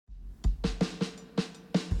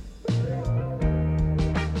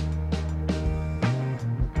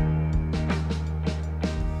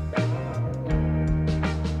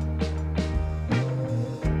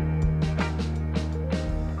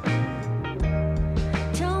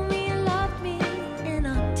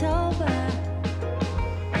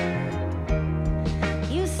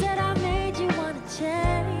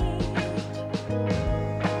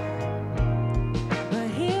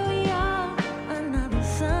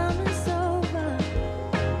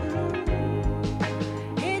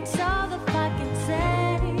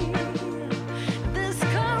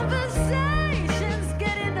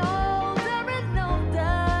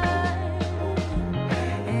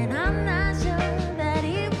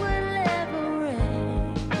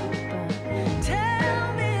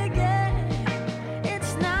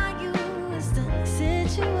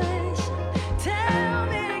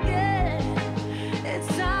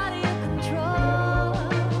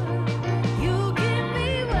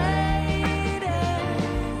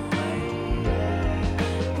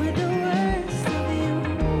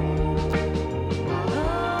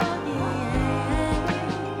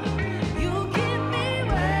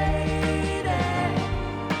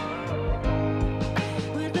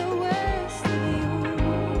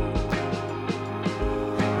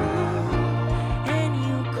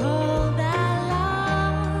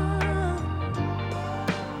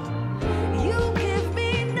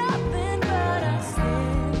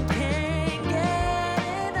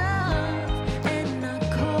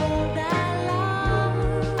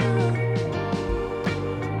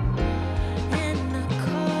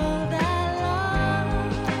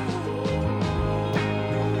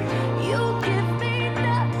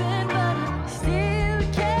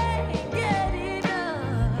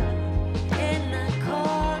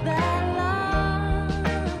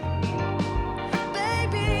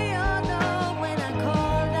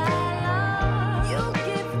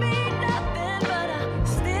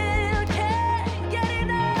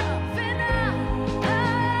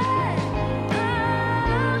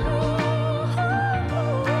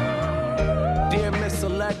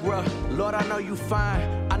Lord, I know you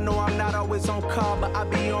fine. I know I'm not always on call, but I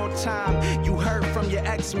be on time. You heard from your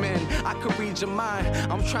X-Men, I could read your mind.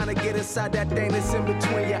 I'm trying to get inside that thing that's in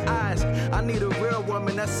between your eyes. I need a real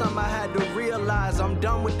woman, that's something I had to realize. I'm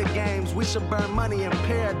done with the games, we should burn money in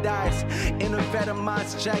paradise. In a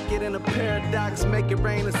Vetements jacket in a paradox. Make it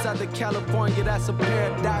rain in Southern California, that's a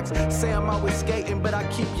paradox. Say I'm always skating, but I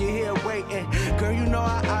keep you here waiting. Girl, you know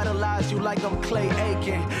I idolize you like I'm Clay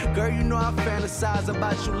Aiken. Girl, you know I fantasize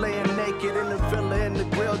about you laying naked in the villa in the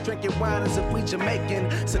grill, drinking wine as if we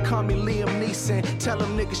Jamaican. So call me Liam Neeson, tell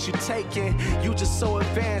them niggas you taking. You just so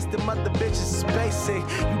advanced, them other bitches is basic.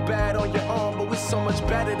 You bad on your own, but we so much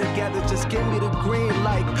better together. Just give me the green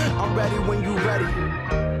light, I'm ready when you ready.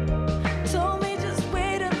 Told me just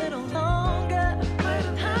wait a little longer.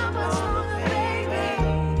 How much longer, baby?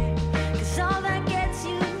 'Cause all that gets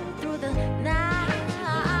you through the night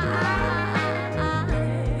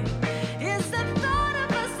is the thought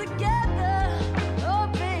of us together. Oh,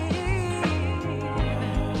 baby.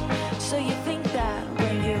 So you think that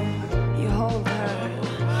when you hold her,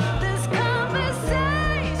 this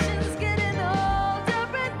conversation's getting older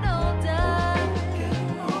and older.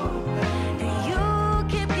 And you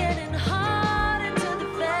keep getting harder to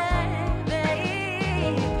defend,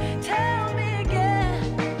 babe. Tell me again,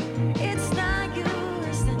 it's not you,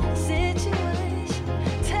 it's the situation.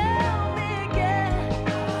 Tell me again,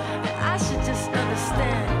 and I should just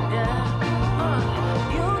understand, yeah.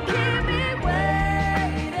 You keep me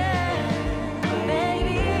waiting,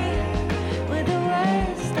 baby, with the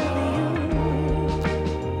rest of you.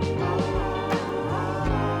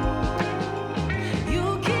 You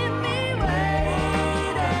keep me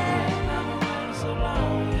waiting so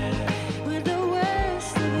long, with the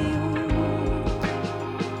rest of you.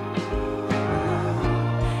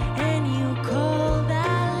 And you call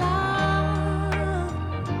that love.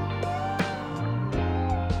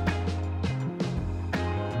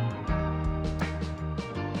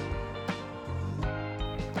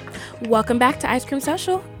 Welcome back to Ice Cream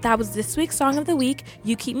Social. That was this week's Song of the Week,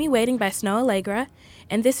 You Keep Me Waiting by Snoh Alaegra.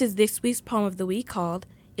 And this is this week's Poem of the Week called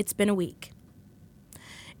It's Been a Week.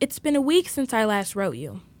 It's been a week since I last wrote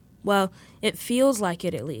you. Well, it feels like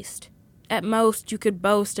it at least. At most, you could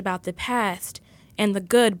boast about the past and the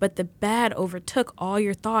good, but the bad overtook all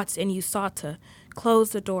your thoughts and you sought to close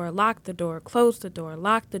the door, lock the door, close the door,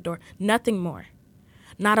 lock the door, nothing more.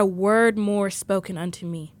 Not a word more spoken unto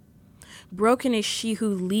me. Broken is she who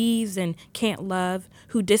leaves and can't love,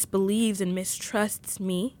 who disbelieves and mistrusts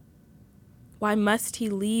me. Why must he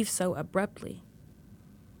leave so abruptly?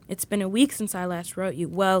 It's been a week since I last wrote you.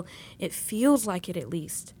 Well, it feels like it at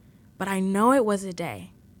least. But I know it was a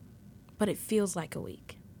day. But it feels like a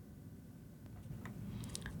week.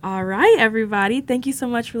 All right, everybody. Thank you so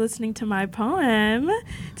much for listening to my poem.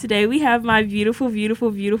 Today we have my beautiful, beautiful,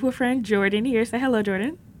 beautiful friend Jordan here. Say hello,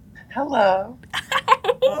 Jordan. Hello.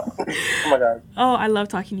 Oh my God. Oh, I love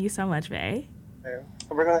talking to you so much, Bae. Okay.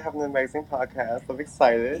 We're going to have an amazing podcast. I'm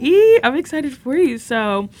excited. I'm excited for you.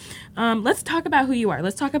 So let's talk about who you are.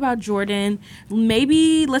 Let's talk about Jordan.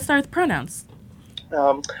 Maybe let's start with pronouns.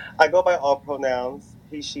 I go by all pronouns.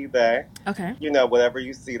 He, she, they. Okay. You know, whatever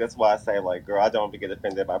you see, that's why I say, like, girl, I don't even get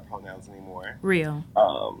offended by pronouns anymore. Real.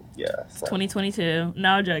 Yeah. So. 2022. No,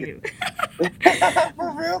 I'm joking.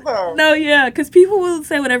 For real, though. No, yeah, because people will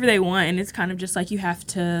say whatever they want, and it's kind of just like you have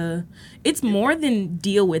to, it's more than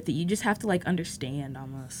deal with it. You just have to, like, understand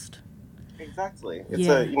almost. Exactly. It's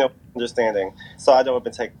understanding. So I don't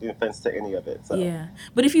even take offense to any of it. So. Yeah.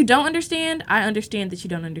 But if you don't understand, I understand that you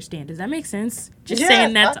don't understand. Does that make sense? Just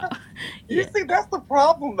saying that's all. You see, that's the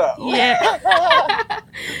problem, though. Yeah.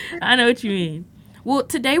 I know what you mean. Well,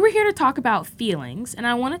 today we're here to talk about feelings, and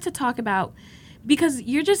I wanted to talk about, because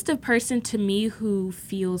you're just a person to me who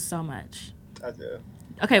feels so much. I do.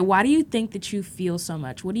 Okay, why do you think that you feel so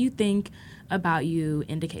much? What do you think about you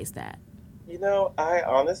indicates that? You know, I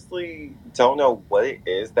honestly don't know what it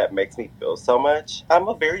is that makes me feel so much. I'm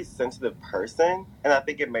a very sensitive person, and I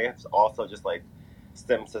think it may have also just, like,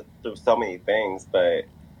 stemmed through so many things, but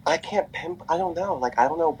I can't I don't know. Like, I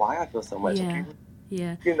don't know why I feel so much. Yeah.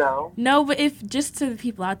 Yeah. You know? No, but if, just to the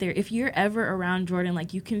people out there, if you're ever around Jordan,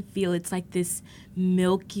 like, you can feel it's like this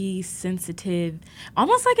milky, sensitive,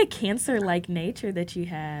 almost like a Cancer-like nature that you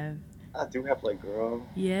have. I do have, like, girl.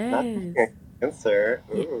 Yes. Cancer.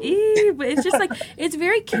 But it's just like, it's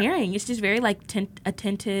very caring. It's just very, like,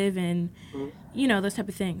 attentive and, you know, those type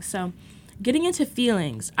of things. So getting into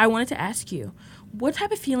feelings, I wanted to ask you, what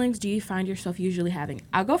type of feelings do you find yourself usually having?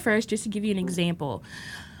 I'll go first just to give you an example.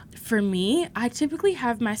 For me, I typically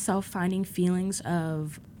have myself finding feelings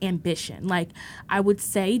of ambition. Like, I would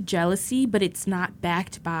say jealousy, but it's not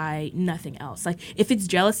backed by nothing else. Like, if it's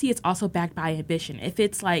jealousy, it's also backed by ambition. If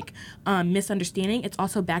it's like misunderstanding, it's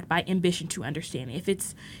also backed by ambition to understand. If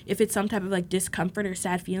it's some type of like discomfort or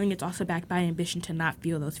sad feeling, it's also backed by ambition to not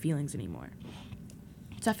feel those feelings anymore.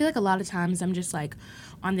 So I feel like a lot of times I'm just like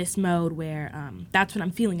on this mode where that's what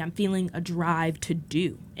I'm feeling. I'm feeling a drive to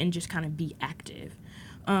do and just kind of be active.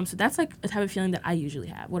 So that's like a type of feeling that I usually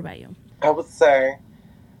have. What about you? I would say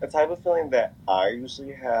the type of feeling that I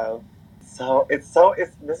usually have. It's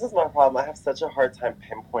this is my problem. I have such a hard time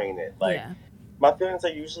pinpointing it. Like Yeah. my feelings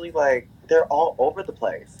are usually like they're all over the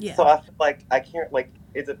place. Yeah. So I feel like I can't like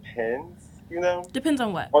it depends, you know, Depends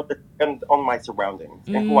on what. on my surroundings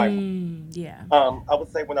and who I am. Yeah. I would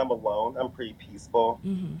say when I'm alone, I'm pretty peaceful,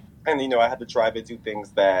 and you know I have to try to do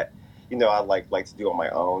things that you know I like to do on my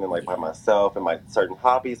own and like by myself and my certain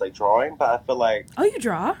hobbies like drawing. But I feel like Oh, you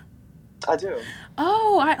draw? I do.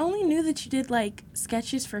 Oh, I only knew that you did like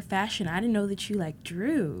sketches for fashion. I didn't know that you like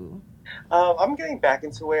drew. I'm getting back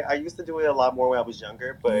into it. I used to do it a lot more when I was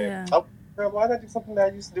younger, but Yeah. girl, why not do something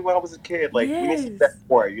that I used to do when I was a kid? Like we need to do Yes. that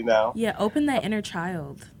more, you know? Yeah, open that inner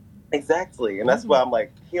child. Exactly, and that's why I'm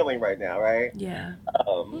like healing right now, right? Yeah.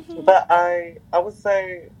 But I would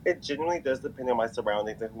say it genuinely does depend on my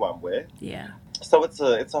surroundings and who I'm with. Yeah. So it's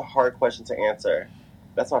a hard question to answer.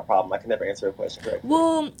 That's my problem. I can never answer a question correctly.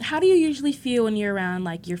 Well, how do you usually feel when you're around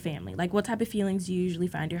like your family? Like, what type of feelings do you usually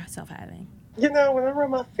find yourself having? You know, when I'm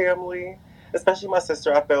around my family, especially my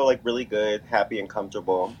sister, I feel like really good, happy, and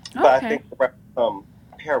comfortable. But I think around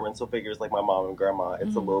parental figures like my mom and grandma,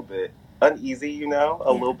 it's a little bit uneasy, you know,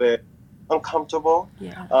 a little bit uncomfortable.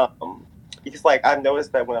 Yeah. Because like I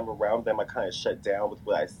noticed that when I'm around them, I kind of shut down with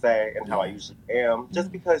what I say and how I usually am,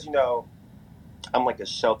 just because you know I'm like a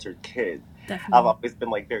sheltered kid. Definitely. I've always been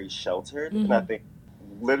like very sheltered, and I think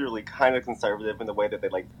literally kind of conservative in the way that they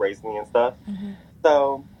like raised me and stuff.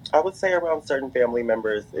 So I would say around certain family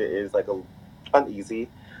members, it is like uneasy.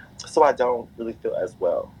 So I don't really feel as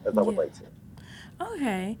well as I would like to.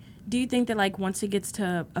 Okay. Do you think that like once it gets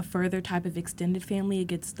to a further type of extended family, it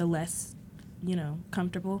gets the less, you know,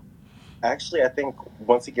 comfortable? Actually, I think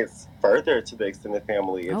once it gets further to the extended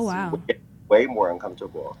family, it's way more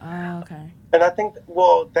uncomfortable. Oh, okay. And I think,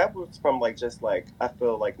 well, that was from like just like I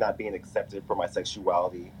feel like not being accepted for my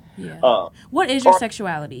sexuality. Yeah. What is your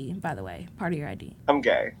sexuality, by the way? Part of your ID. I'm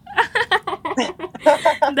gay.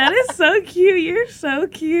 That is so cute. You're so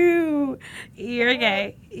cute. You're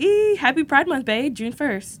gay. Happy Pride Month, babe. June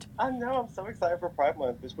 1st. I know. I'm so excited for Pride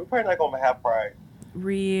Month. We're probably not going to have Pride.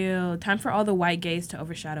 Real. Time for all the white gays to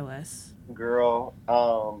overshadow us. Girl,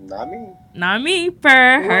 not me. Not me,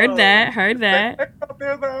 per. Heard that.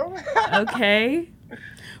 Okay.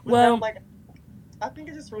 Well, like, I think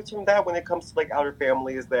it just roots from that when it comes to like outer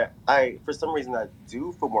family is that for some reason, I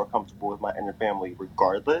do feel more comfortable with my inner family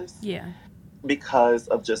regardless. Yeah. Because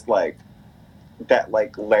of just like that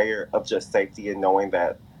like layer of just safety and knowing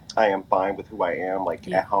that I am fine with who I am like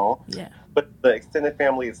at home. Yeah. But the extended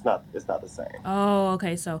family, it's not the same. Oh,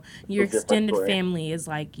 okay. So your extended family is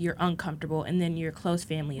like you're uncomfortable, and then your close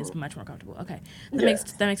family is much more comfortable. Okay, that makes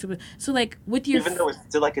sense. So like with your even though it's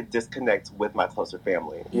still like a disconnect with my closer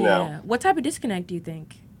family, you know. What type of disconnect do you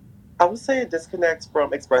think? I would say a disconnect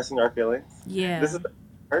from expressing our feelings. Yeah. This is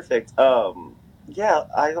perfect. Yeah,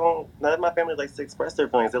 none of my family likes to express their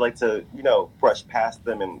feelings. They like to, you know, brush past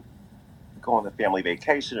them and go on a family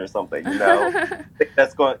vacation or something, you know. I think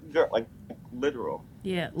that's going, like, literal.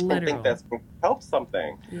 Yeah, literal. I think that's going to help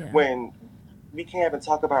something. Yeah. When we can't even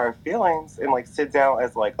talk about our feelings and, like, sit down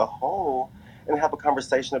as, like, a whole and have a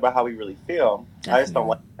conversation about how we really feel. Definitely. I just don't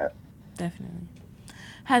like that. Definitely.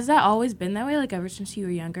 Has that always been that way, like, ever since you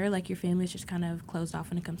were younger? Like, your family's just kind of closed off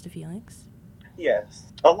when it comes to feelings? Yes.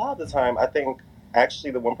 A lot of the time, I think, actually,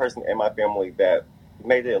 the one person in my family that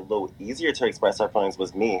made it a little easier to express our feelings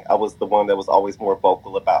was me. I was the one that was always more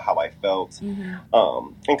vocal about how I felt, and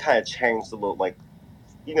kind of changed a little, like,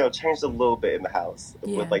 you know, changed a little bit in the house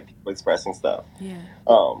with like people expressing stuff. Yeah.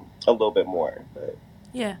 A little bit more. But.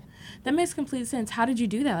 Yeah, that makes complete sense. How did you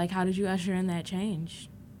do that? Like, how did you usher in that change?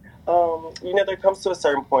 You know, there comes to a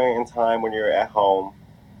certain point in time when you're at home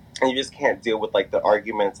and you just can't deal with like the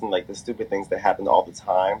arguments and like the stupid things that happen all the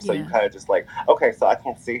time. So you kind of just like, okay, so I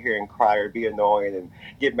can't sit here and cry or be annoyed and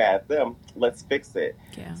get mad at them. Let's fix it.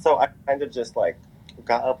 Yeah. So I kind of just like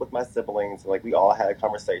got up with my siblings. Like we all had a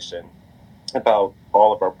conversation about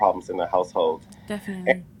all of our problems in the household.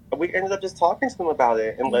 Definitely. And we ended up just talking to them about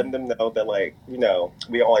it and letting them know that, like, you know,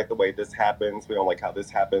 we don't like the way this happens. We don't like how this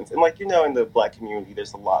happens. And, like, you know, in the Black community,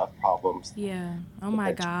 there's a lot of problems. Yeah. Oh,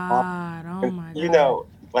 my God. Oh, my God. You know,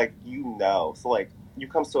 like, so like you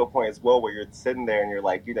come to a point as well where you're sitting there and you're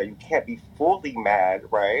like, you can't be fully mad,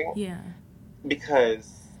 right? Yeah.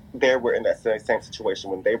 Because they were in that same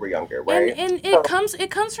situation when they were younger, And right? it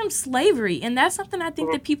comes from slavery, and that's something I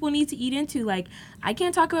think that people need to eat into. Like, I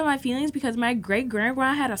can't talk about my feelings because my great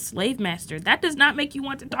grandma had a slave master. That does not make you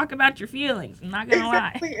want to talk about your feelings. I'm not gonna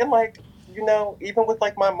Exactly. lie. And like, even with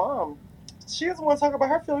like my mom, she doesn't want to talk about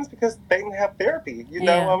her feelings because they didn't have therapy. You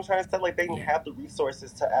know what I'm trying to say? Like, they didn't have the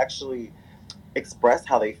resources to actually express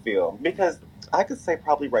how they feel. Because I could say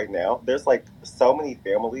probably right now, there's like so many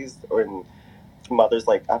families and mothers,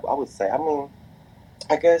 like I would say, I mean,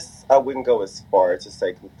 I guess I wouldn't go as far to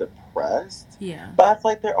say depressed. Yeah. But I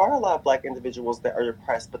feel like there are a lot of Black individuals that are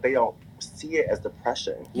depressed, but they don't see it as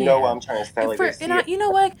depression. You know what I'm trying to say? Like, you know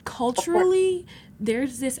what? Culturally,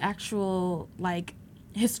 there's this actual, like,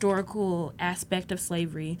 historical aspect of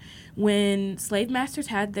slavery. When slave masters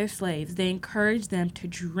had their slaves, they encouraged them to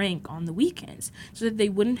drink on the weekends so that they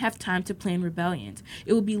wouldn't have time to plan rebellions.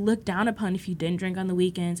 It would be looked down upon if you didn't drink on the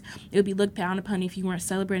weekends. It would be looked down upon if you weren't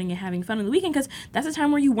celebrating and having fun on the weekend, because that's a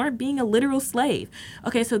time where you weren't being a literal slave.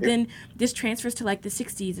 Okay, so then this transfers to like the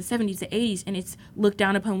 60s, the 70s, the 80s, and it's looked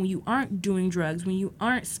down upon when you aren't doing drugs, when you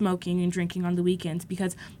aren't smoking and drinking on the weekends,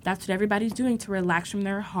 because that's what everybody's doing to relax from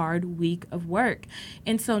their hard week of work.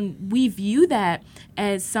 And so we view that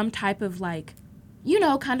as some type of, like,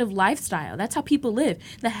 kind of lifestyle. That's how people live.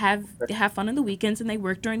 They have fun on the weekends and they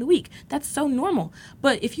work during the week. That's so normal.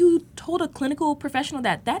 But if you told a clinical professional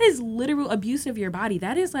that is literal abuse of your body,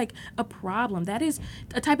 that is like a problem. That is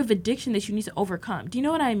a type of addiction that you need to overcome. Do you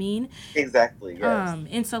know what I mean? Exactly, yes.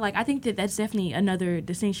 And so, like, I think that's definitely another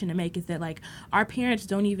distinction to make, is that, like, our parents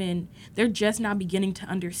they're just now beginning to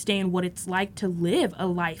understand what it's like to live a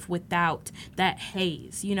life without that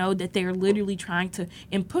haze, that they're literally trying to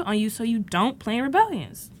input on you so you don't plan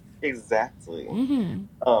rebellions. Exactly. Mm-hmm.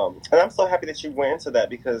 And I'm so happy that you went into that,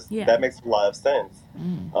 because that makes a lot of sense.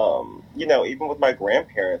 Even with my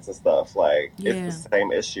grandparents and stuff, like, it's the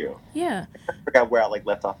same issue. Yeah. I forgot where I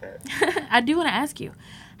left off at. I do want to ask you,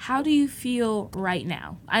 how do you feel right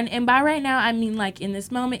now? And by right now, I mean, like, in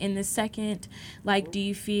this moment, in this second, like, do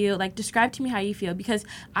you feel, like, describe to me how you feel, because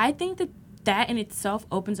I think that in itself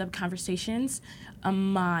opens up conversations a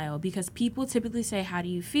mile, because people typically say, how do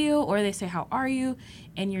you feel? Or they say, how are you?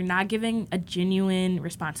 And you're not giving a genuine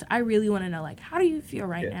response. I really want to know, like, how do you feel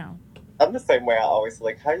right now? I'm the same way. I always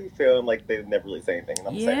like, how do you feel? And like, they never really say anything. And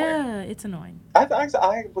I'm the same way. Yeah, it's annoying. I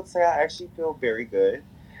would say I actually feel very good.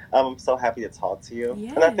 I'm so happy to talk to you.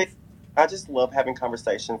 Yes. And I think I just love having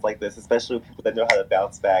conversations like this, especially with people that know how to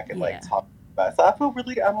bounce back and like talk about it. So I feel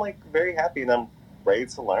I'm like very happy, and I'm ready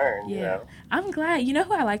to learn. Yeah. I'm glad. You know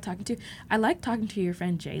who I like talking to? I like talking to your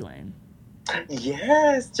friend Jalen.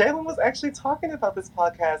 Yes, Jalen was actually talking about this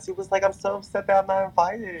podcast. He was like, I'm so upset that I'm not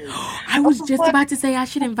invited. I was just about to say I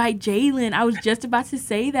should invite Jalen. I was just about to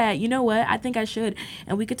say that. You know what? I think I should.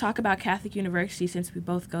 And we could talk about Catholic University, since we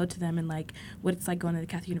both go to them, and like what it's like going to the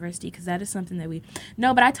Catholic University, because that is something that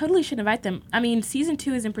No, but I totally should invite them. I mean, season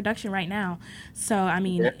 2 is in production right now. So, I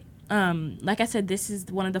mean, like I said, this is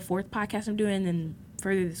one of the 4th podcasts I'm doing, and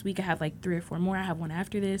further this week I have like 3 or 4 more. I have one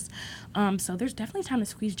after this. So there's definitely time to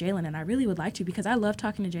squeeze Jalen, and I really would like to, because I love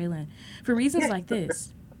talking to Jalen for reasons like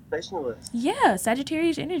this. Yeah,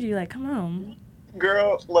 Sagittarius energy, like, come on.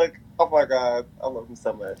 Girl, like, oh my God, I love him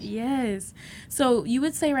so much. Yes. So you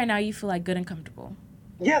would say right now you feel like good and comfortable?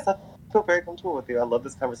 Yes, I feel very comfortable with you. I love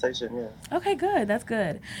this conversation, yes. Okay, good. That's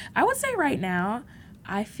good. I would say right now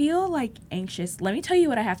I feel like anxious. Let me tell you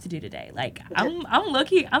what I have to do today. Like, I'm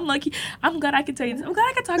lucky. I'm glad I can tell you this. I'm glad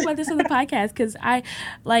I can talk about this on the podcast, because I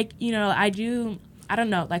don't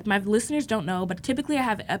know, like, my listeners don't know, but typically I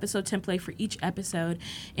have an episode template for each episode,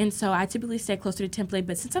 and so I typically stay closer to template.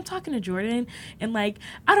 But since I'm talking to Jordan, and like,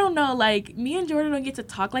 I don't know, like, me and Jordan don't get to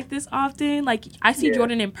talk like this often. Like, I see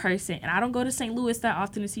Jordan in person, and I don't go to St. Louis that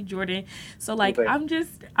often to see Jordan. So like, I'm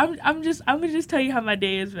gonna just tell you how my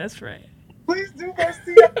day is, best friend. Please do,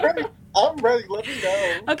 Bestie. I'm ready. Let me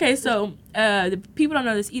know. Okay, so the people don't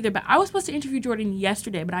know this either, but I was supposed to interview Jordan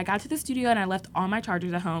yesterday, but I got to the studio and I left all my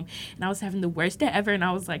chargers at home, and I was having the worst day ever, and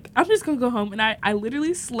I was like, I'm just going to go home. And I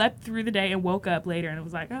literally slept through the day and woke up later, and it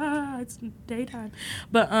was like, it's daytime.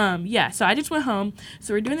 But, so I just went home.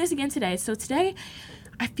 So we're doing this again today. So today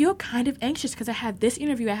I feel kind of anxious because I have this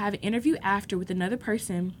interview. I have an interview after with another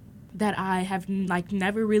person that I have, like,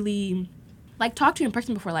 never really talked to in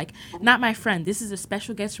person before, like, not my friend. This is a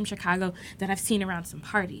special guest from Chicago that I've seen around some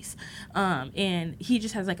parties. And he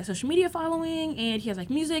just has, like, a social media following, and he has,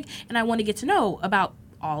 like, music, and I want to get to know about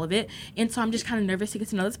all of it. And so I'm just kind of nervous to get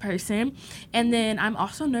to know this person. And then I'm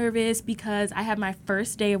also nervous because I have my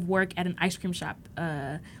first day of work at an ice cream shop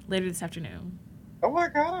later this afternoon. Oh my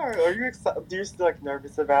God, are you excited? Do you still like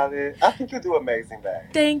nervous about it? I think you'll do amazing,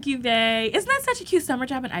 babe. Thank you, babe. Isn't that such a cute summer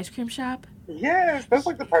job, an ice cream shop? Yes, that's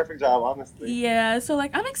like the perfect job, honestly. Yeah, so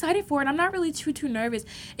like I'm excited for it. I'm not really too nervous.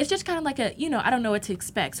 It's just kind of like a, I don't know what to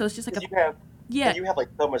expect. So it's just like you have like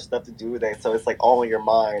so much stuff to do today, so it's like all in your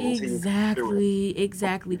mind. Exactly.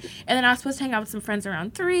 And then I was supposed to hang out with some friends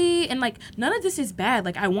around 3, and like none of this is bad.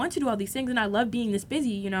 Like I want to do all these things, and I love being this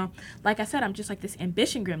busy. Like I said, I'm just like this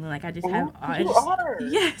ambition gremlin. Like I just have.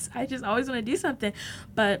 Yes, I just always want to do something,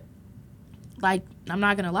 but. Like, I'm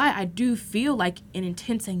not gonna lie, I do feel like an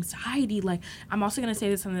intense anxiety. Like, I'm also gonna say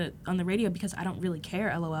this on the radio because I don't really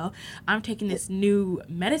care, LOL. I'm taking this new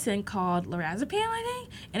medicine called lorazepam, I think,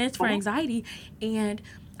 and it's for anxiety. And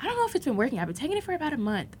I don't know if it's been working. I've been taking it for about a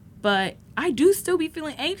month, but I do still be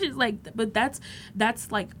feeling anxious. But that's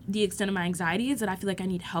like the extent of my anxiety is that I feel like I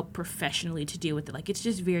need help professionally to deal with it. Like, it's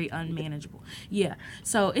just very unmanageable. Yeah.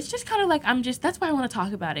 So it's just kind of like that's why I want to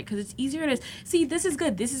talk about it, because it's easier to see. This is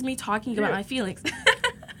good. This is me talking about my feelings.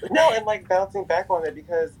 No, and like bouncing back on it,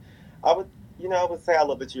 because I would say I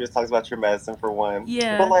love that you just talked about your medicine for one.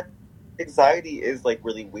 Yeah. But like, anxiety is like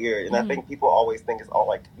really weird, and I think people always think it's all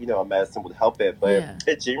like a medicine would help it, but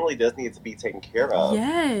it genuinely does need to be taken care of.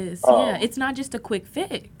 Yes, it's not just a quick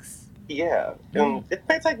fix. Yeah, and it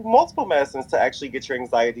may take multiple medicines to actually get your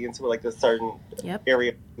anxiety into like a certain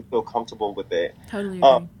area you feel comfortable with it. Totally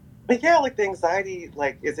agree. But yeah, like the anxiety,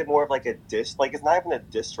 like is it more of like like it's not even a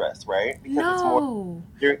distress, right? Because it's more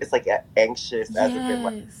it's like anxious as if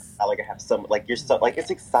like I have some, like you're so, like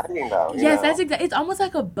it's exciting though. Yes, that's exactly. It's almost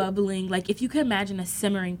like a bubbling, like if you could imagine a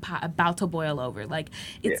simmering pot about to boil over. Like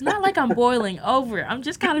it's not like I'm boiling over. I'm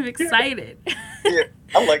just kind of excited. Yeah,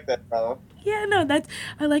 I like that, bro. Yeah, no,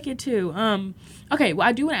 I like it too. Okay, well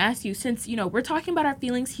I do want to ask you, since we're talking about our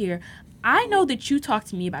feelings here. I know that you talk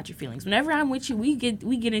to me about your feelings. Whenever I'm with you, we get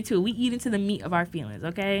into it. We eat into the meat of our feelings,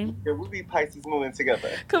 okay? Yeah, we'll be Pisces moving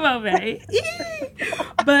together. Come on, babe.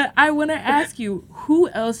 But I want to ask you, who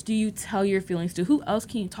else do you tell your feelings to? Who else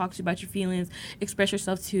can you talk to about your feelings, express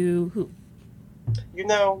yourself to? Who?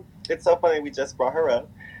 It's so funny. We just brought her up.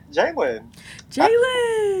 Jalen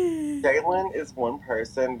is one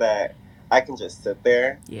person that I can just sit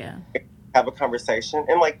there. Yeah. Have a conversation,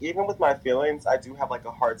 and like even with my feelings, I do have like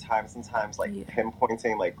a hard time sometimes like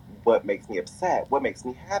pinpointing like what makes me upset, what makes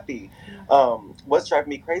me happy, what's driving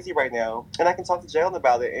me crazy right now, and I can talk to Jalen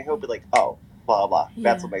about it, and he'll be like, oh, blah blah,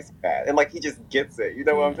 that's what makes me mad, and like he just gets it. You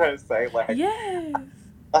know what I'm trying to say? Like, I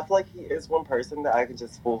feel like he is one person that I can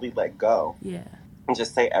just fully let go. Yeah. And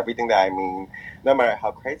just say everything that I mean, no matter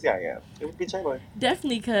how crazy I am. It would be Jalen.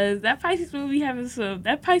 Definitely, because that Pisces moon be having some.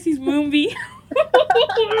 That Pisces moon be.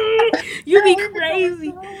 You be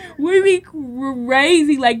crazy. We be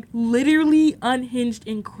crazy, like literally unhinged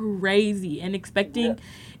and crazy, and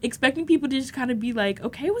expecting people to just kind of be like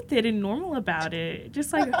okay with it and normal about it,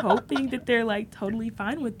 just like hoping that they're like totally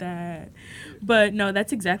fine with that. But no,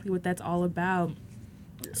 that's exactly what that's all about.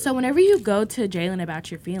 So whenever you go to Jalen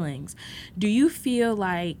about your feelings, do you feel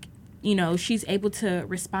like, she's able to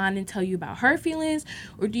respond and tell you about her feelings?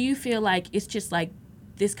 Or do you feel like it's just like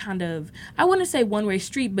this kind of, I wouldn't say one-way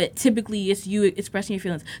street, but typically it's you expressing your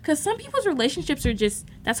feelings? Because some people's relationships are just,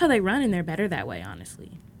 that's how they run, and they're better that way,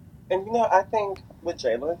 honestly. And, I think with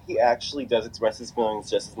Jalen, he actually does express his feelings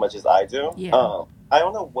just as much as I do. Yeah. I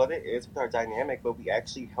don't know what it is with our dynamic, but we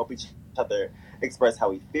actually help each other express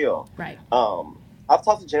how we feel. Right. I've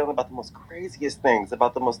talked to Jalen about the most craziest things,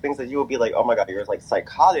 about the most things that you will be like, oh my God, you're like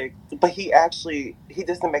psychotic. But he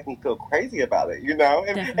doesn't make me feel crazy about it,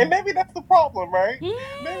 And maybe that's the problem, right?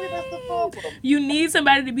 Maybe that's the problem. You need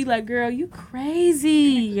somebody to be like, girl, you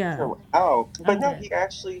crazy. Oh, but no,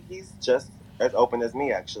 he's just as open as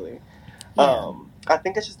me, actually. Yeah. I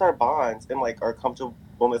think it's just our bonds and like our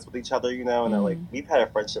comfortableness with each other, and like we've had a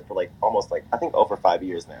friendship for like almost like, I think over 5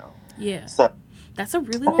 years now. Yeah. So that's a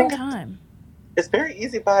really long time. It's very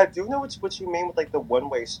easy, but I do know what you mean with like the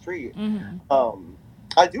one-way street.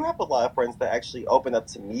 I do have a lot of friends that actually open up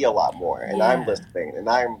to me a lot more, and I'm listening, and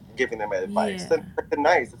I'm giving them advice. Yeah. It's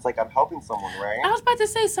nice. It's like I'm helping someone, right? I was about to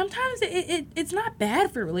say, sometimes it's not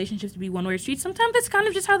bad for relationships to be one-way streets. Sometimes it's kind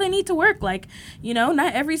of just how they need to work. Like,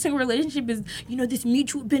 not every single relationship is, this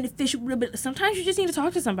mutual beneficial, but sometimes you just need to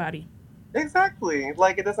talk to somebody. Exactly.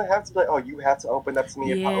 Like, it doesn't have to be like, oh, you have to open up to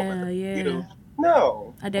me if I open up to you.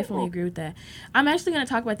 No. I definitely agree with that. I'm actually going to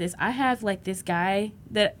talk about this. I have, like, this guy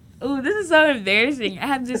that, this is so embarrassing. I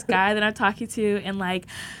have this guy that I'm talking to, and, like,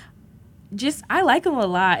 I like him a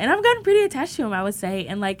lot, and I've gotten pretty attached to him, I would say.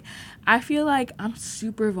 And like, I feel like I'm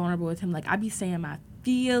super vulnerable with him. Like, I be saying my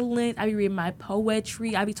feelings, I be reading my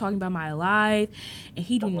poetry, I be talking about my life, and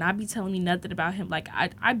he do not be telling me nothing about him. Like,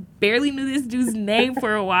 I barely knew this dude's name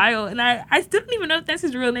for a while, and I still don't even know if that's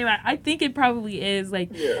his real name. I think it probably is. Like,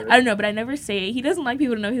 I don't know, but I never say it. He doesn't like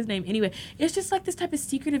people to know his name anyway. It's just like this type of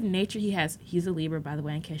secretive nature he has. He's a Libra, by the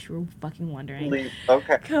way, in case you were fucking wondering.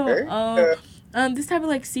 Okay. Come on. This type of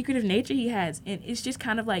like secretive nature he has, and it's just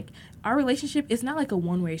kind of like our relationship is not like a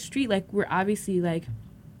one-way street. Like, we're obviously like,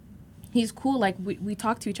 he's cool, like we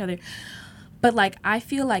talk to each other, but like I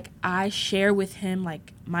feel like I share with him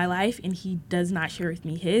like my life, and he does not share with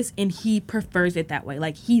me his, and he prefers it that way.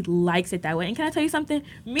 Like, he likes it that way. And can I tell you something?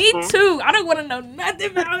 Me too. I don't want to know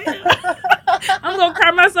nothing about him. I'm gonna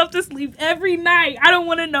cry myself to sleep every night. I don't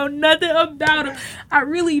want to know nothing about him. I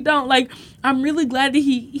really don't. Like, I'm really glad that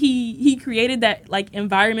he created that like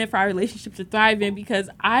environment for our relationship to thrive in, because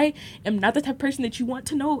I am not the type of person that you want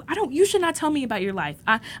to know. You should not tell me about your life.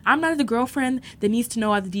 I'm not the girlfriend that needs to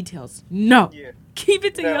know all the details. No. Yeah. Keep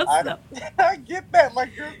it to yourself. I get that.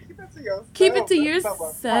 Like, girl, keep it to yourself. Keep it to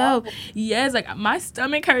yourself. Yes, like, my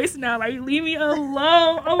stomach hurts now. Like, leave me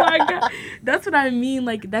alone. Oh, my God. That's what I mean.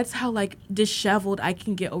 Like, that's how, like, disheveled I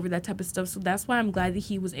can get over that type of stuff. So that's why I'm glad that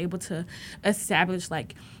he was able to establish,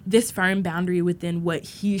 like, this firm boundary within what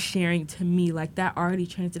he's sharing to me. Like, that already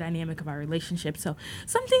changed the dynamic of our relationship. So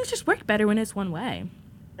some things just work better when it's one way.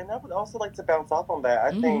 And I would also like to bounce off on that.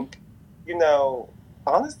 I think,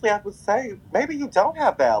 honestly, I would say maybe you don't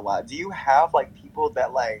have that a lot. Do you have, like, people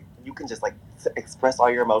that, like, you can just, like, express all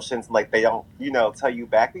your emotions and, like, they don't, tell you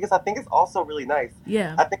back? Because I think it's also really nice.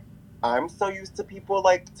 Yeah. I think I'm so used to people,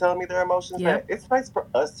 like, telling me their emotions that it's nice for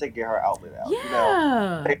us to get our outlet out.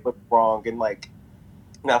 Yeah. Say what's wrong and, like,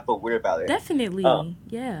 not feel weird about it. Definitely.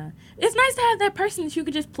 Yeah. It's nice to have that person that you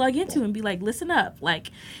could just plug into and be like, listen up,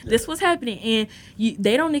 like, this was happening, and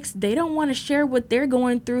they don't want to share what they're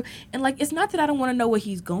going through. And like, it's not that I don't want to know what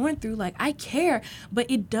he's going through. Like, I care,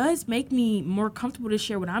 but it does make me more comfortable to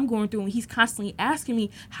share what I'm going through when he's constantly asking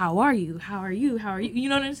me, how are you? How are you? How are you? You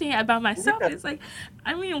know what I'm saying? About myself. Yeah. It's like,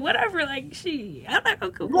 I mean, whatever, like, I'm not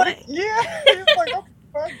gonna complain. Like, yeah. It's like,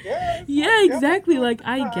 I guess. Yeah, exactly. Like,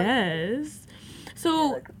 I guess.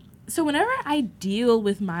 So whenever I deal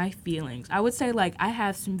with my feelings, I would say, like, I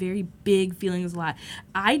have some very big feelings a lot.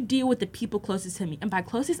 I deal with the people closest to me. And by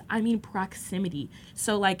closest, I mean proximity.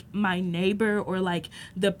 So, like, my neighbor or, like,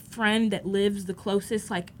 the friend that lives the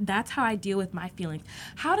closest, like, that's how I deal with my feelings.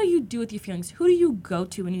 How do you deal with your feelings? Who do you go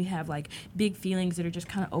to when you have, like, big feelings that are just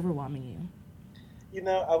kind of overwhelming you?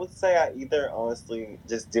 I would say I either honestly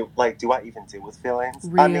just do I even deal with feelings?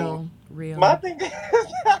 Real. My thing is...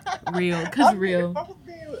 real, because real. If I was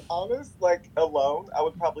being honest, like, alone, I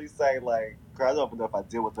would probably say, like, girl, I don't even know if I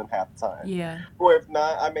deal with them half the time. Yeah. Or if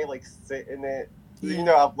not, I may, like, sit in it.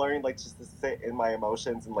 Yeah. I've learned, like, just to sit in my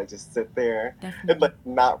emotions and, like, just sit there. Definitely. And, like,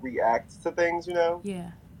 not react to things,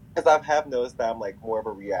 Yeah. Because I have noticed that I'm, like, more of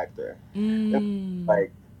a reactor. And,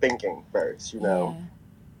 like, thinking first, Yeah.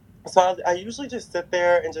 So I usually just sit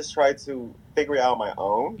there and just try to figure it out on my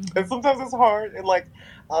own. Mm-hmm. And sometimes it's hard. And, like,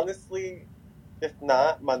 honestly, if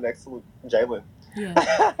not, my next Jalen. Yeah,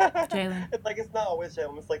 Jalen. It's like, it's not always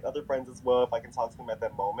Jalen. It's, like, other friends as well if I can talk to them at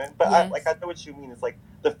that moment. But, yes. I know what you mean. It's, like,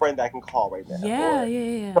 the friend that I can call right now. Yeah, or,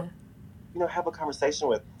 yeah. Have a conversation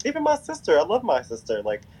with. Even my sister. I love my sister.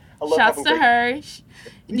 Like, I love Shouts to her.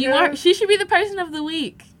 Do you want? She should be the person of the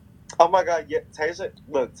week. Oh my God, yeah, Tasia.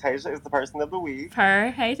 Look, Tasia is the person of the week.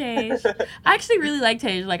 Hey, Tasia. I actually really like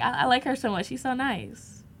Tasia. Like, I like her so much. She's so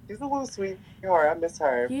nice. She's a little sweetheart. I miss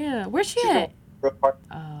her. Yeah. Where's she at?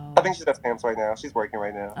 I think she's at Sam's right now. She's working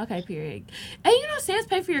right now. Okay, period. Hey, Sam's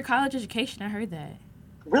pay for your college education. I heard that.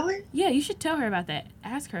 Really? Yeah, you should tell her about that.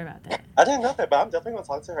 Ask her about that. I didn't know that, but I'm definitely going to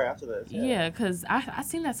talk to her after this. Yeah, because I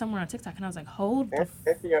seen that somewhere on TikTok, and I was like,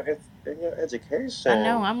 it's your education. I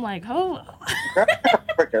know. I'm like, hold.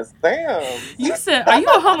 Freaking Sam. You said, are you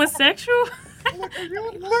a homosexual? Are you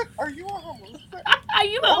a homosexual? Are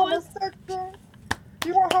you a homosexual?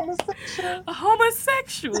 You are homosexual? A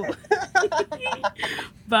homosexual.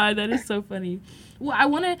 Bye, that is so funny.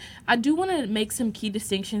 Well, I do want to make some key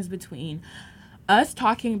distinctions between us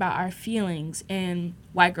talking about our feelings and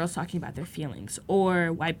white girls talking about their feelings,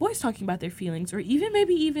 or white boys talking about their feelings, or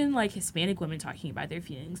even like Hispanic women talking about their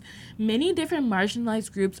feelings. Many different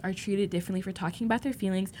marginalized groups are treated differently for talking about their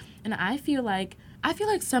feelings, and I feel like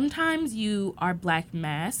sometimes you are black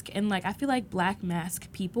mask, and like I feel like black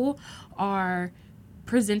mask people are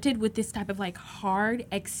presented with this type of like hard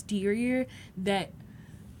exterior that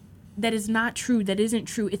that is not true, that isn't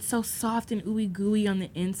true. It's so soft and ooey gooey on the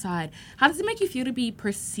inside. How does it make you feel to be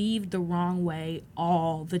perceived the wrong way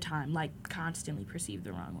all the time, like constantly perceived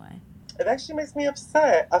the wrong way? It actually makes me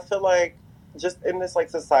upset. I feel like just in this like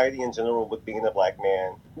society in general with being a black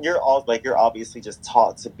man, you're obviously just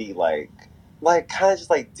taught to be like kind of just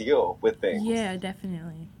like deal with things. Yeah,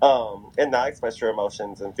 definitely. And not express your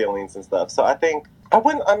emotions and feelings and stuff. So I think I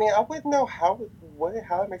wouldn't know how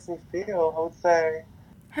it makes me feel. I would say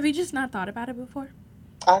Have you just not thought about it before?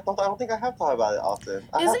 I don't think I have thought about it often.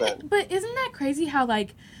 I haven't. But isn't that crazy how,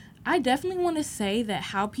 like, I definitely want to say that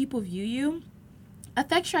how people view you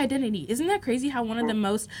affects your identity. Isn't that crazy how one of the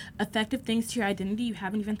most effective things to your identity, you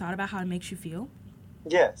haven't even thought about how it makes you feel?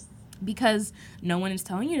 Yes. Because no one is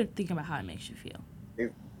telling you to think about how it makes you feel.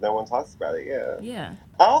 No one talks about it, yeah. Yeah.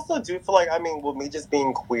 I also do feel like, with me just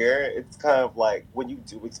being queer, it's kind of like when you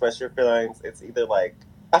do express your feelings, it's either like,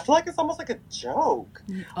 I feel like it's almost like a joke.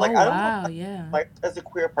 Like, I don't know, yeah. like, as a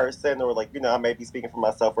queer person, or like, I may be speaking for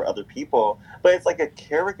myself or other people, but it's like a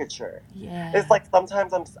caricature. Yeah. It's like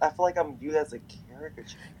sometimes I feel like I'm viewed as a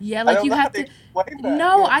caricature. Yeah, like you have to. Explain that.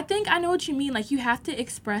 No, Yeah. I think I know what you mean. Like you have to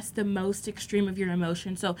express the most extreme of your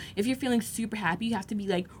emotion. So if you're feeling super happy, you have to be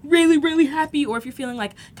like really, really happy. Or if you're feeling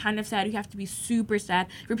like kind of sad, you have to be super sad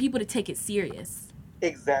for people to take it serious.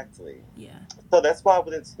 Exactly. Yeah. So that's why I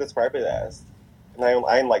would describe it as. And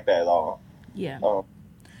I ain't like that at all. Yeah.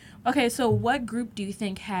 Okay, so what group do you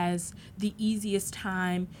think has the easiest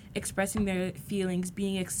time expressing their feelings,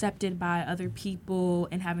 being accepted by other people,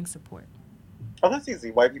 and having support? Oh, that's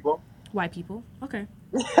easy. White people. White people. Okay.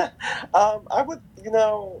 I would,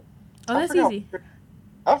 Oh, that's easy.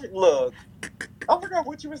 Look, I forgot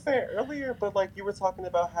what you were saying earlier, but like you were talking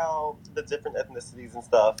about how the different ethnicities and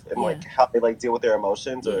stuff, and like how they like deal with their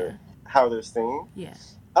emotions or how they're seen. Yeah.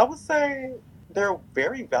 I would say they're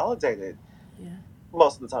very validated. Yeah.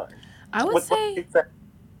 Most of the time. I would say.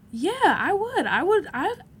 Yeah, I would.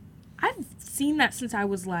 I've seen that since I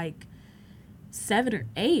was like 7 or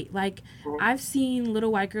 8. Like, I've seen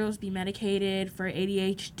little white girls be medicated for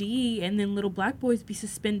ADHD and then little black boys be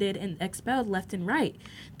suspended and expelled left and right.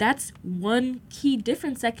 That's one key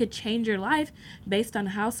difference that could change your life based on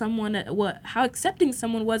how accepting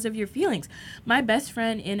someone was of your feelings. My best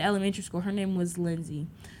friend in elementary school, her name was Lindsay.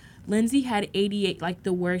 Lindsay had like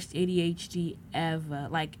the worst ADHD ever.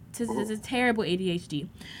 Like, it's a terrible ADHD.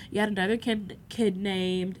 You had another kid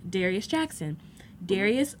named Darius Jackson.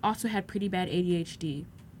 Darius also had pretty bad ADHD.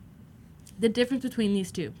 The difference between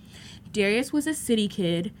these two: Darius was a city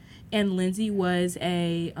kid, and Lindsay was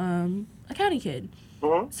a county kid.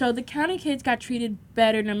 So the county kids got treated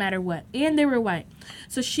better no matter what, and they were white.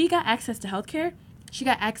 So she got access to healthcare. She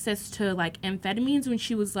got access to like amphetamines when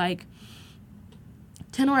she was like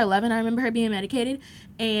 10 or 11. I remember her being medicated.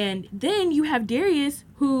 And then you have Darius,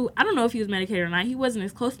 who I don't know if he was medicated or not. He wasn't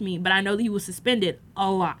as close to me, but I know that he was suspended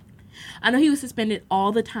a lot. I know he was suspended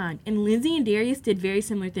all the time. And Lindsay and Darius did very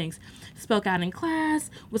similar things. Spoke out in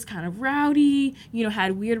class, was kind of rowdy,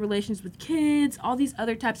 had weird relations with kids, all these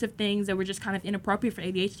other types of things that were just kind of inappropriate for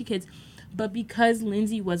ADHD kids. But because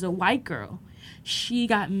Lindsay was a white girl, she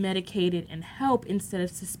got medicated and help instead of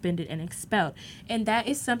suspended and expelled. And that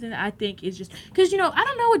is something that I think is just... Because, I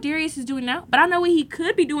don't know what Darius is doing now, but I know what he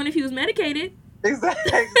could be doing if he was medicated.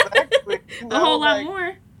 Exactly. A whole lot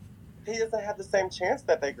more. He doesn't have the same chance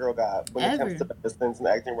that girl got when Ever. it comes to medicines and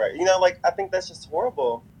acting right. I think that's just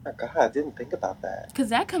horrible. Oh, God, I didn't think about that. Because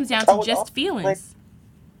that comes down to just feelings.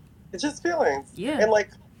 It's just feelings. Yeah. And,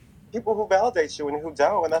 people who validate you and who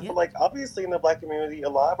don't. And I feel like, obviously, in the black community, a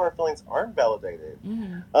lot of our feelings aren't validated.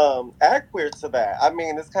 Add queer to that.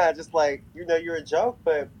 It's kind of just like, you're a joke,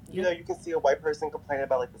 but, you can see a white person complain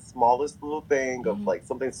about, the smallest little thing of,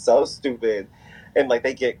 something so stupid. And,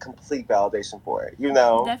 they get complete validation for it,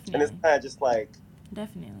 Definitely. And it's kind of just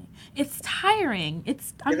Definitely. It's tiring.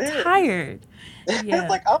 I'm is. tired. Yeah.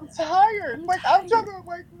 It's I'm tired. I'm trying to,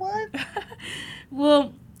 what?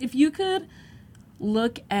 Well, if you could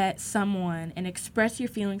look at someone and express your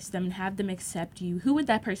feelings to them and have them accept you, who would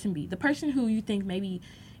that person be? The person who you think maybe,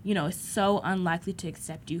 is so unlikely to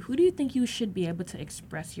accept you. Who do you think you should be able to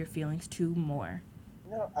express your feelings to more?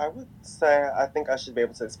 I would say I think I should be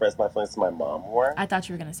able to express my feelings to my mom more. I thought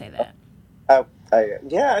you were going to say that.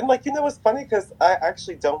 Yeah, and it's funny because I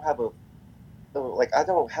actually don't have I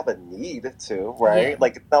don't have a need to, right? Yeah.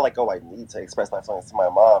 It's not I need to express my feelings to my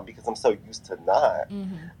mom because I'm so used to not.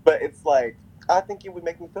 But it's I think it would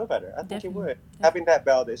make me feel better. I think it would. Having that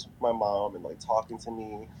validation from my mom and talking to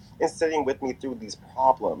me and sitting with me through these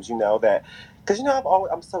problems, that, because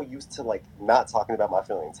I'm so used to not talking about my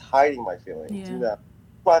feelings, hiding my feelings,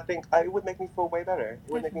 So I think it would make me feel way better.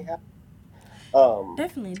 It would make me happy.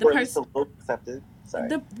 Definitely. Or at least a little accepted. Sorry.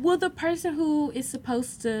 The person who is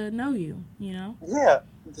supposed to know you, you know? Yeah,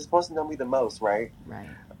 they're supposed to know me the most, right? Right.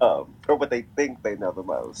 Or what they think they know the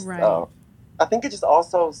most. Right. I think it just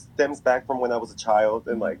also stems back from when I was a child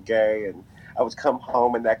and like gay, and I would come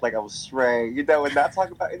home and act like I was straight, you know, and not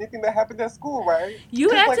talk about anything that happened at school, right?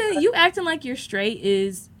 You acting like you're straight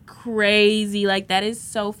is crazy. Like, that is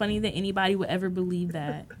so funny that anybody would ever believe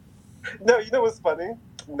that. No, you know what's funny?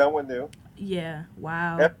 No one knew. Yeah.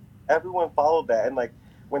 Wow. Everyone followed that, and like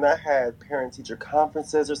when I had parent-teacher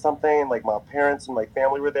conferences or something, like my parents and my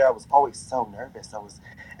family were there, I was always so nervous. I was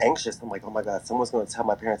anxious. I'm like, oh my God, someone's going to tell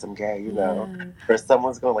my parents I'm gay, you know? Or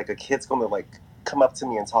someone's going to, like, a kid's going to, like, come up to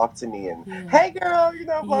me and talk to me and, hey, girl, you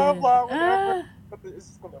know, blah, blah, whatever. But it's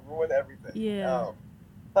just going to ruin everything. Yeah.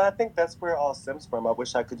 But I think that's where it all stems from. I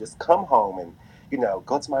wish I could just come home and, you know,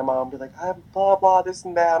 go to my mom and be like, I'm blah, blah, this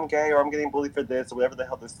and that, I'm gay, or I'm getting bullied for this, or whatever the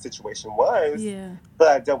hell this situation was. Yeah. But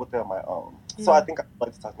I dealt with it on my own. Yeah. So I think I'd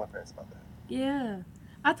like to talk to my parents about that. Yeah.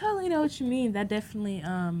 I totally know what you mean. That definitely,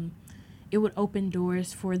 it would open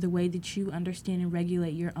doors for the way that you understand and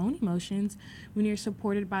regulate your own emotions when you're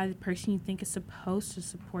supported by the person you think is supposed to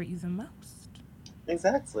support you the most.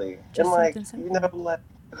 Exactly. Just and, like, simple. you know, like,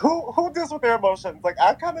 who deals with their emotions? Like,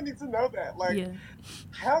 I kind of need to know that. Like,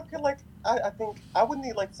 how can, like, I think I would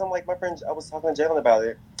need, like, like, my friend, I was talking to Jalen about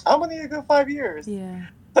it. I'm going to need a good 5 years to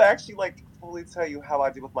actually, like, fully tell you how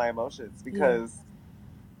I deal with my emotions. Because,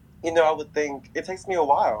 you know, I would think it takes me a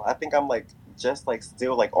while. I think I'm, like, just, like,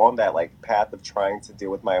 still, like, on that, like, path of trying to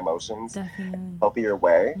deal with my emotions in a healthier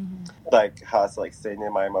way. Like, how it's, like, sitting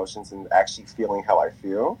in my emotions and actually feeling how I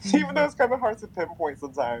feel. Even though it's kind of hard to pinpoint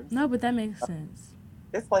sometimes. No, but that makes sense.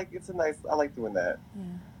 It's like, I like doing that. Yeah.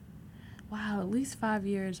 Wow, at least 5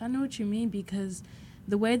 years. I know what you mean, because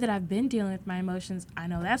the way that I've been dealing with my emotions, I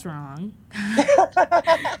know that's wrong.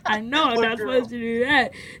 I know I'm not supposed to do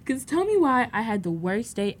that. Because tell me why I had the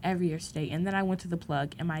worst day ever yesterday, and then I went to the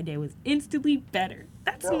plug, and my day was instantly better.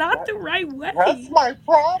 That's not the right way. That's my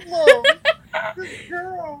problem.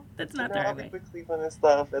 Girl. That's not the right way. I'll be Cleveland and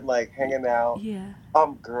stuff, and, like, hanging out. Yeah.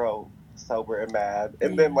 Girl, sober and mad.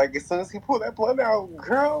 And then, like, as soon as he pulled that blunt out,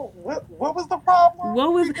 girl, what was the problem?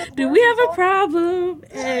 Do we have a problem?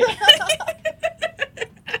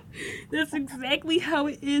 That's exactly how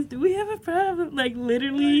it is. Do we have a problem? Like,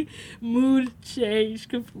 literally, mood changed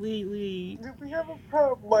completely. Do we have a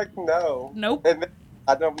problem? Like, no. Nope. And then,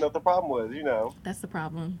 I don't know what the problem was, you know. That's the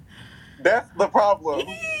problem. That's the problem.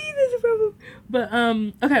 That's the problem. But,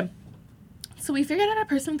 okay. So we figured out our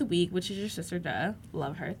person of the week, which is your sister, duh.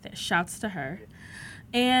 Love her. Shouts to her.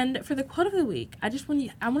 And for the quote of the week, I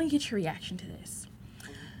want to get your reaction to this.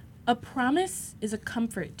 A promise is a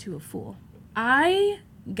comfort to a fool. I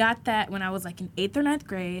got that when I was like in 8th or 9th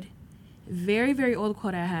grade. Very, very old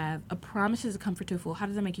quote I have. A promise is a comfort to a fool. How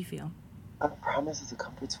does that make you feel? A promise is a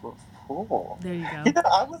comfort to a fool. There you go. You know,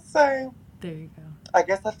 I would say. There you go. I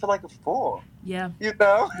guess I feel like a fool. Yeah. You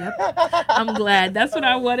know? Yep. I'm glad. That's what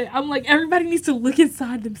I wanted. I'm like, everybody needs to look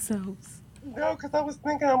inside themselves. No, because I was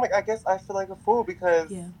thinking, I'm like, I guess I feel like a fool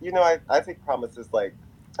because, you know, I take promises, like,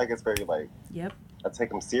 I guess very, like, I take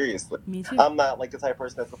them seriously. Me too. I'm not, like, the type of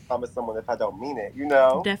person that's going to promise someone if I don't mean it, you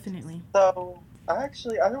know? Definitely. So, I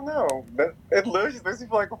don't know. It literally just makes me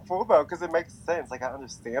feel like a fool, though, because it makes sense. Like, I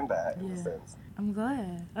understand that in a sense. I'm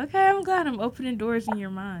glad. Okay, I'm glad I'm opening doors in your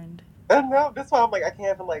mind. No, that's why I'm like, I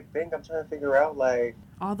can't even, like, think. I'm trying to figure out, like...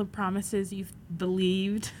 all the promises you've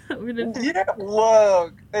believed. Yeah,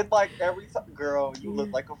 look. And, like, every time... Girl, you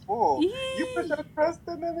look like a fool. You put your trust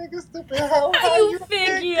in that nigga, stupid. How you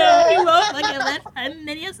think you look like a less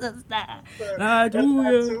than your sister.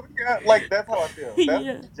 Like, that's how I feel.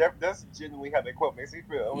 That's genuinely how that quote makes me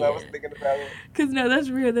feel when I was thinking about it. Because, no, that's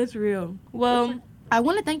real. That's real. Well, I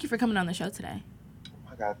want to thank you for coming on the show today.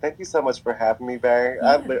 God, thank you so much for having me, babe.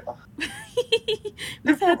 Yeah.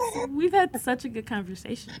 We've had such a good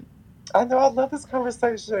conversation. I know, I love this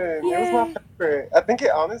conversation. It was my favorite. I think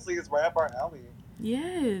it honestly is right up our alley.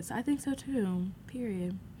 Yes, I think so too.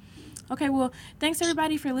 Period. Okay, well, thanks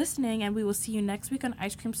everybody for listening, and we will see you next week on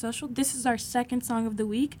Ice Cream Social. This is our second song of the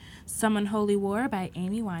week, Some Unholy War by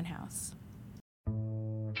Amy Winehouse.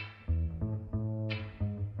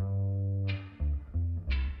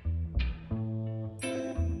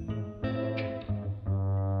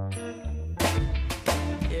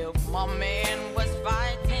 My man